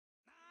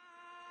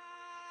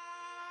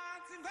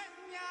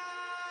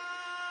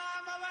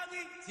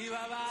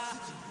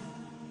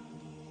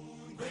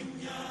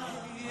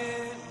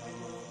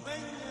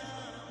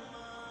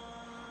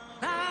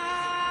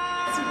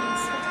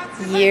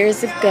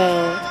Years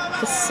ago,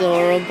 the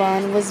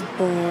Soroban was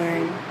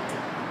born.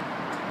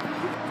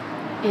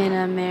 In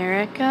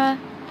America,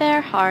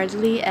 they're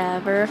hardly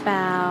ever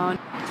found.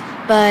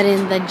 But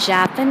in the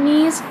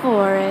Japanese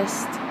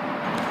forest,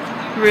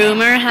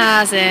 rumor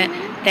has it,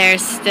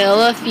 there's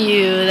still a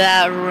few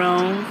that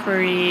roam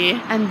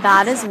free. And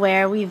that is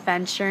where we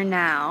venture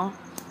now.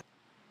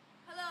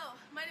 Hello,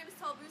 my name is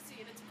Talbusi,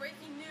 and it's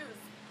breaking news.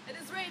 It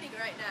is raining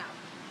right now.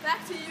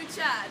 Back to you,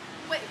 Chad.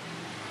 Wait,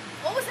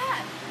 what was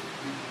that?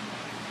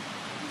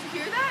 Did you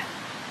hear that?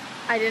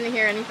 I didn't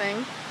hear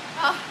anything.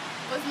 Ah,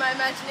 it was my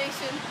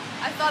imagination.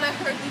 I thought I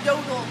heard the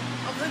yodel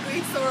of the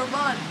great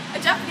Soroban, a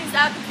Japanese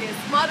abacus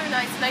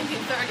modernized in the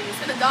 1930s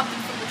and adopted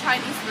from the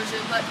Chinese version,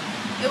 but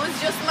it was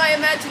just my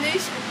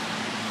imagination.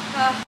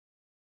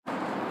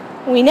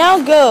 We now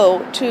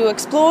go to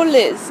Explore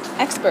Liz,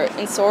 expert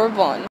in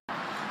Soroban.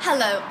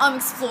 Hello, I'm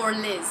Explorer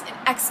Liz, an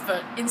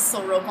expert in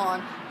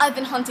Soroban. I've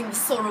been hunting the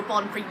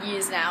Soroban for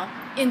years now,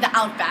 in the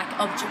outback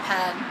of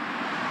Japan.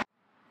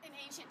 In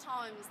ancient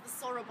times, the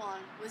Soroban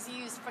was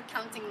used for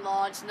counting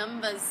large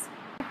numbers.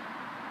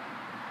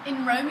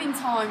 In Roman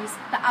times,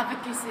 the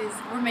abacuses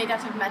were made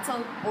out of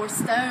metal or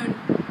stone.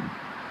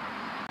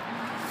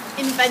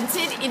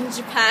 Invented in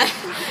Japan,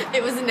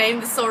 it was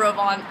named the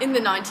Soroban in the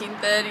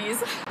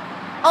 1930s.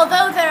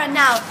 Although there are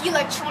now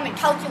electronic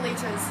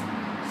calculators,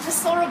 the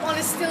Soroban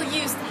is still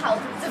used to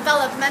help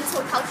develop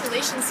mental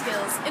calculation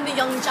skills in the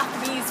young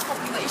Japanese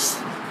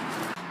population.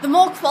 The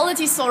more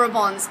quality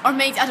Sorobans are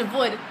made out of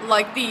wood,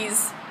 like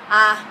these.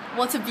 Ah,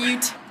 what a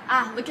beaut.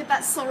 Ah, look at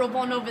that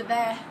Soroban over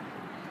there.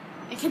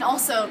 It can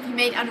also be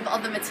made out of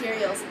other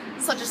materials,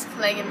 such as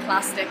clay and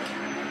plastic.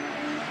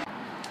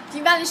 If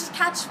you manage to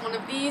catch one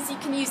of these, you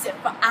can use it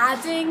for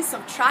adding,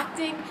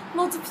 subtracting,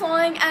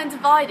 multiplying, and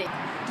dividing.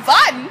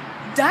 Dividing?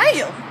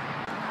 Damn!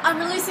 I'm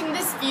releasing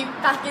this view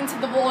back into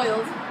the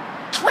wild.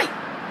 Wait,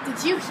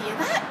 did you hear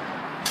that?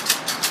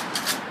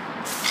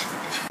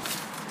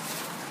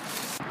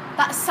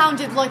 That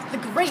sounded like the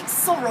Great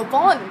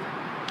Soroban.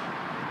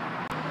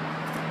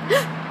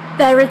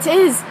 There it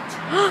is!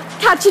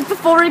 Catch it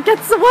before it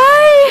gets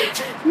away!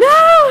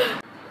 No!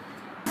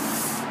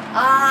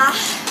 Ah!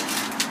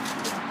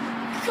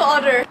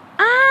 Caught her.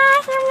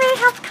 Ah, you may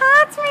have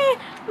caught me,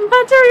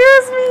 but to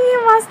use me,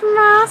 you must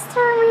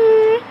master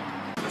me.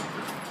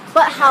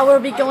 But how are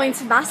we going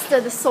to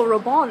master the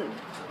Soroban?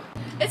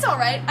 It's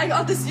alright, I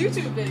got this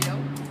YouTube video.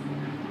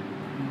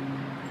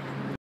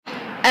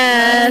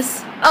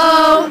 S-O-R-O-B-A-N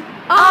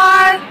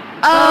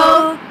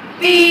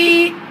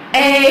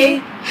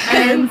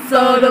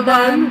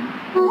Soroban.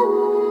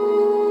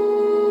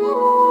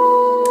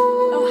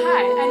 Oh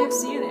hi, I didn't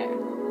see you there.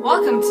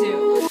 Welcome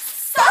to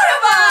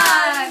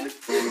Soroban!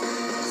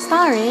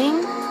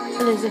 Starring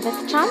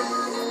Elizabeth-chan,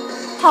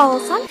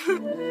 Paul-san,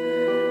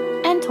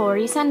 and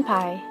Tori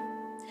senpai.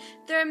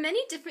 There are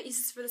many different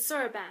uses for the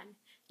Soroban.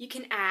 You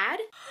can add,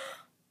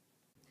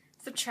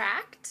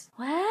 subtract,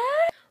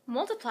 What?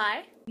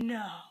 multiply,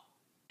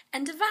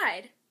 and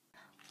divide.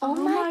 Oh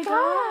my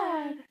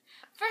god!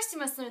 First, you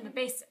must learn the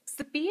basics.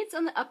 The beads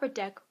on the upper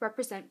deck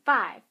represent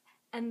 5,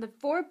 and the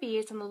 4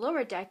 beads on the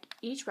lower deck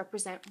each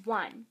represent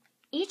 1.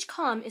 Each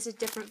column is a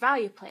different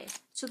value place,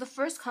 so the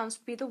first columns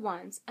would be the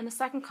 1s, and the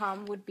second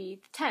column would be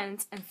the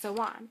 10s, and so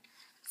on.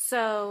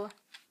 So,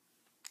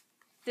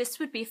 this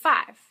would be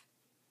 5.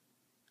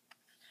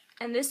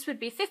 And this would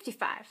be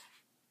 55.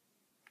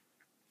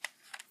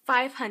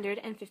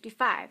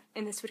 555,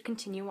 and this would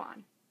continue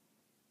on.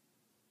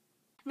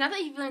 Now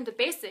that you've learned the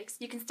basics,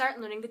 you can start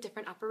learning the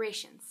different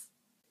operations.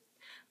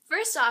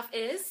 First off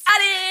is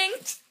adding!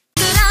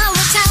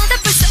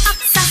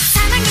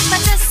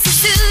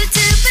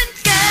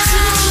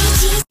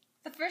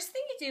 The first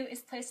thing you do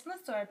is place on the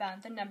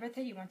Soroban the number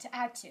that you want to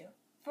add to.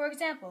 For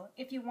example,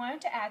 if you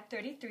wanted to add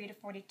 33 to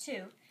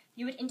 42,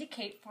 you would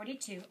indicate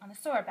 42 on the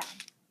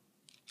Soroban.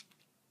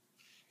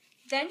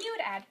 Then you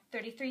would add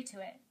 33 to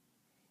it.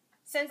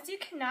 Since you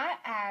cannot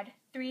add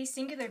 3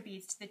 singular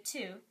beads to the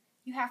 2,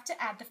 you have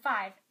to add the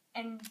 5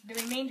 and the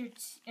remainder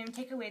and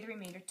take away the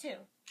remainder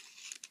 2.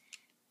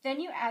 Then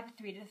you add the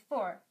 3 to the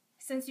 4.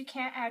 Since you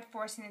can't add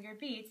 4 singular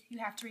beads, you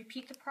have to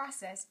repeat the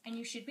process and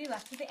you should be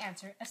left with the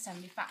answer of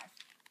 75.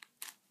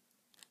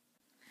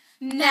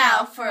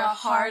 Now for a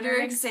harder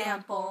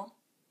example.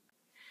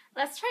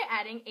 Let's try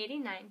adding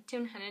 89 to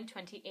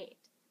 128.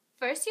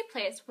 First you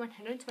place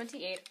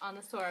 128 on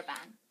the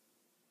Soroban.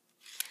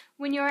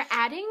 When you are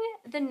adding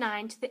the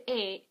 9 to the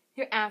 8,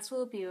 your answer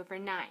will be over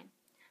 9.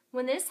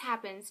 When this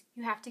happens,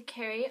 you have to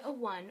carry a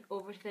 1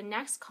 over to the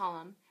next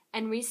column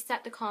and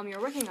reset the column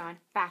you're working on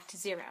back to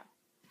 0.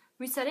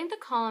 Resetting the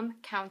column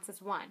counts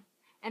as 1,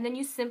 and then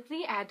you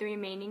simply add the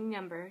remaining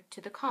number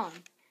to the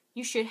column.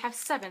 You should have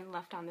 7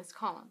 left on this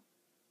column.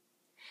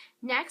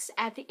 Next,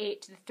 add the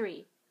 8 to the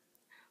 3.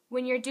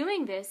 When you're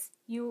doing this,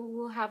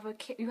 you have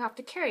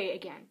to carry it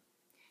again.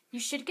 You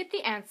should get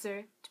the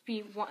answer to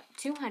be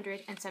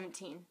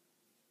 217.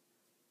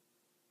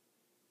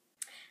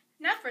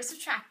 Now for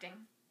subtracting.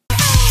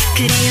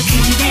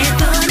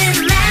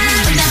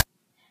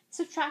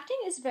 Subtracting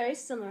is very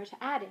similar to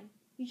adding.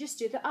 You just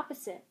do the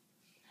opposite.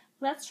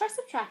 Let's try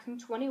subtracting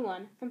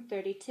 21 from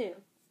 32.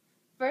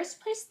 First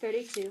place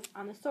 32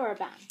 on the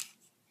Soroban.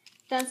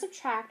 Then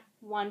subtract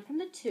 1 from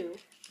the 2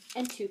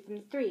 and 2 from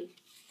the 3.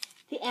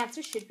 The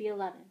answer should be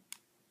 11.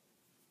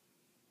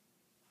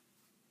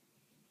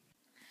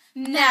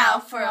 Now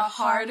for a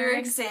harder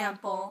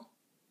example.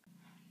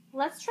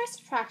 Let's try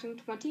subtracting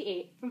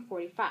 28 from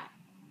 45.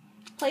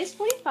 Place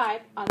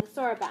 45 on the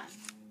Soroban.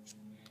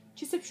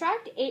 To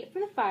subtract 8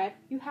 from the 5,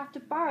 you have to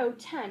borrow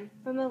 10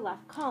 from the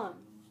left column.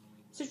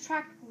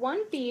 Subtract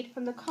 1 bead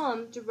from the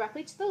column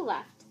directly to the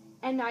left,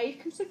 and now you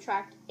can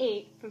subtract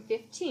 8 from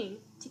 15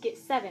 to get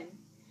 7.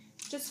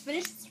 Just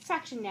finish the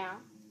subtraction now,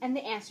 and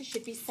the answer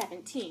should be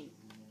 17.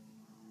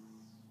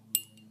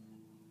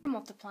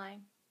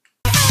 Multiplying.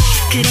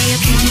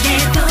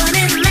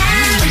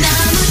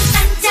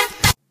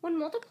 When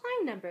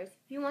multiplying numbers,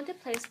 you want to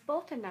place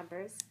both the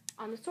numbers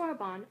on the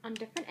Soroban on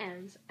different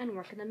ends and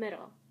work in the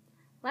middle.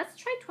 Let's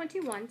try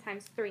 21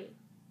 times 3.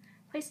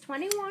 Place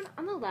 21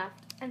 on the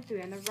left and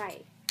 3 on the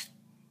right.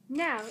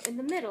 Now, in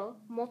the middle,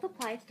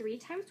 multiply 3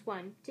 times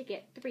 1 to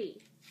get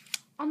 3.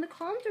 On the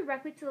column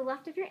directly to the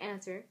left of your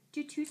answer,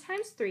 do 2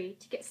 times 3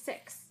 to get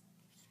 6.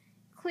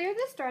 Clear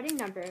the starting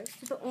number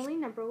so the only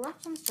number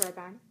left on the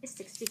Soroban is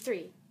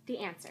 63, the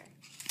answer.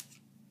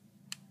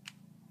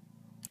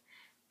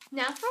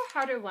 Now for a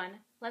harder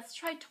one, let's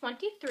try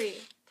 23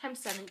 times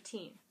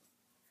 17.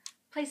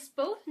 Place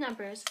both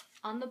numbers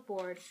on the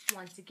board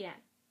once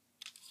again.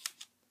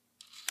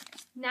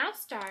 Now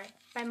start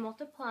by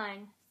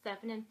multiplying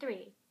 7 and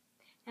 3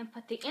 and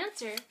put the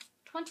answer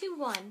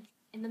 21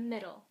 in the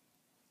middle.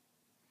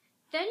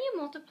 Then you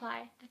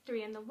multiply the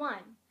 3 and the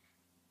 1,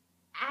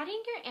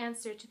 adding your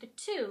answer to the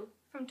 2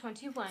 from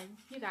 21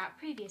 you got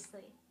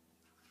previously.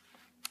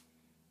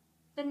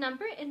 The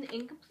number in the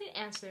incomplete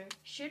answer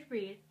should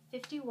read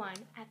 51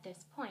 at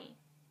this point.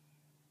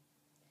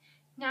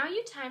 Now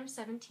you times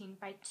 17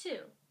 by 2,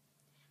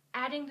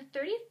 adding the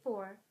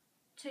 34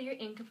 to your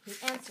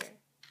incomplete answer.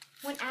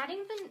 When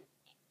adding the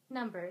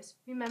numbers,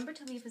 remember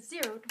to leave a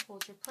 0 to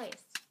hold your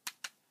place.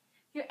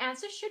 Your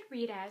answer should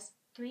read as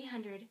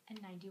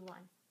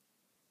 391.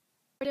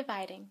 For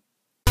dividing.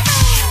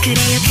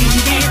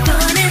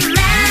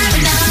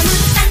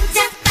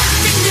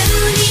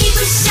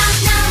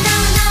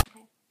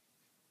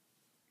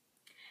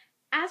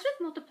 As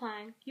with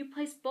multiplying, you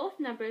place both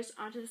numbers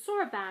onto the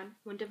Soroban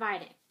when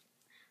dividing.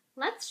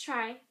 Let's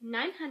try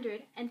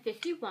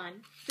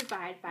 951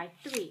 divided by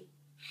 3.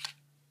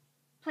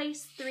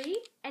 Place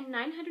 3 and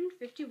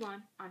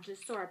 951 onto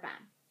the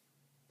Soroban.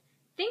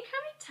 Think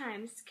how many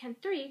times can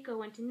 3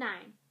 go into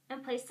 9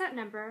 and place that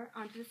number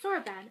onto the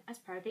Soroban as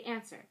part of the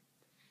answer.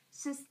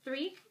 Since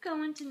 3 can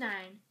go into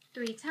 9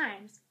 3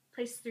 times,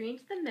 place 3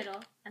 into the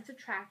middle and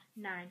subtract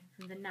 9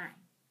 from the 9.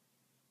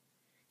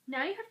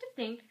 Now you have to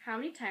think how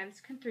many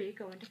times can 3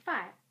 go into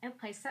 5 and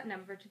place that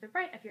number to the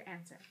right of your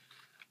answer.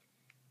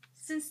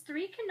 Since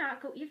 3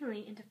 cannot go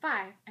evenly into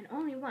 5 and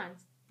only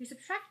once, you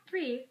subtract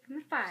 3 from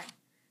the 5.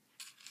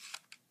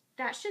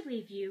 That should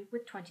leave you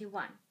with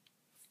 21.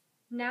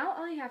 Now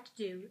all you have to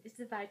do is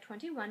divide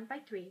 21 by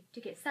 3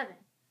 to get 7,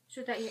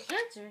 so that your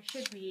answer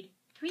should read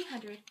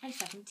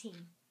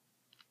 317.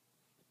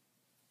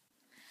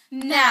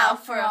 Now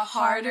for a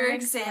harder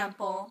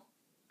example.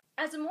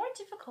 As a more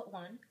difficult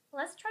one,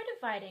 let's try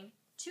dividing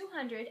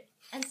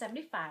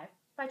 275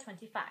 by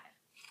 25.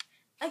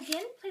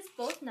 Again, place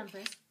both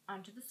numbers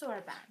onto the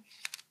Soroban.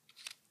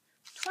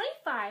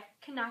 25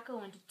 cannot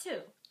go into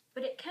 2,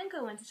 but it can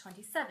go into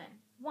 27,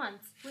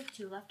 once with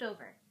 2 left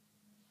over.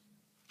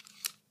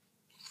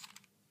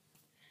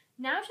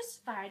 Now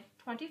just divide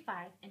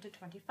 25 into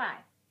 25,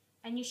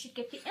 and you should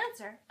get the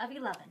answer of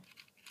 11.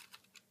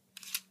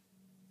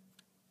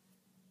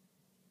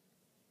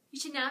 You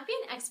should now be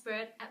an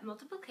expert at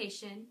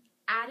multiplication,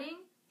 adding,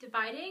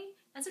 dividing,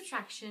 and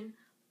subtraction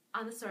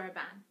on the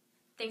Soroban.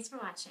 Thanks for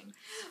watching.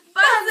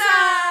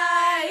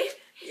 Banzai!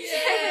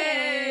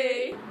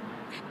 Yay!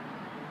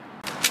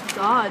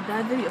 God,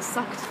 that video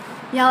sucked.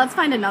 Yeah, let's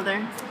find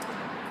another.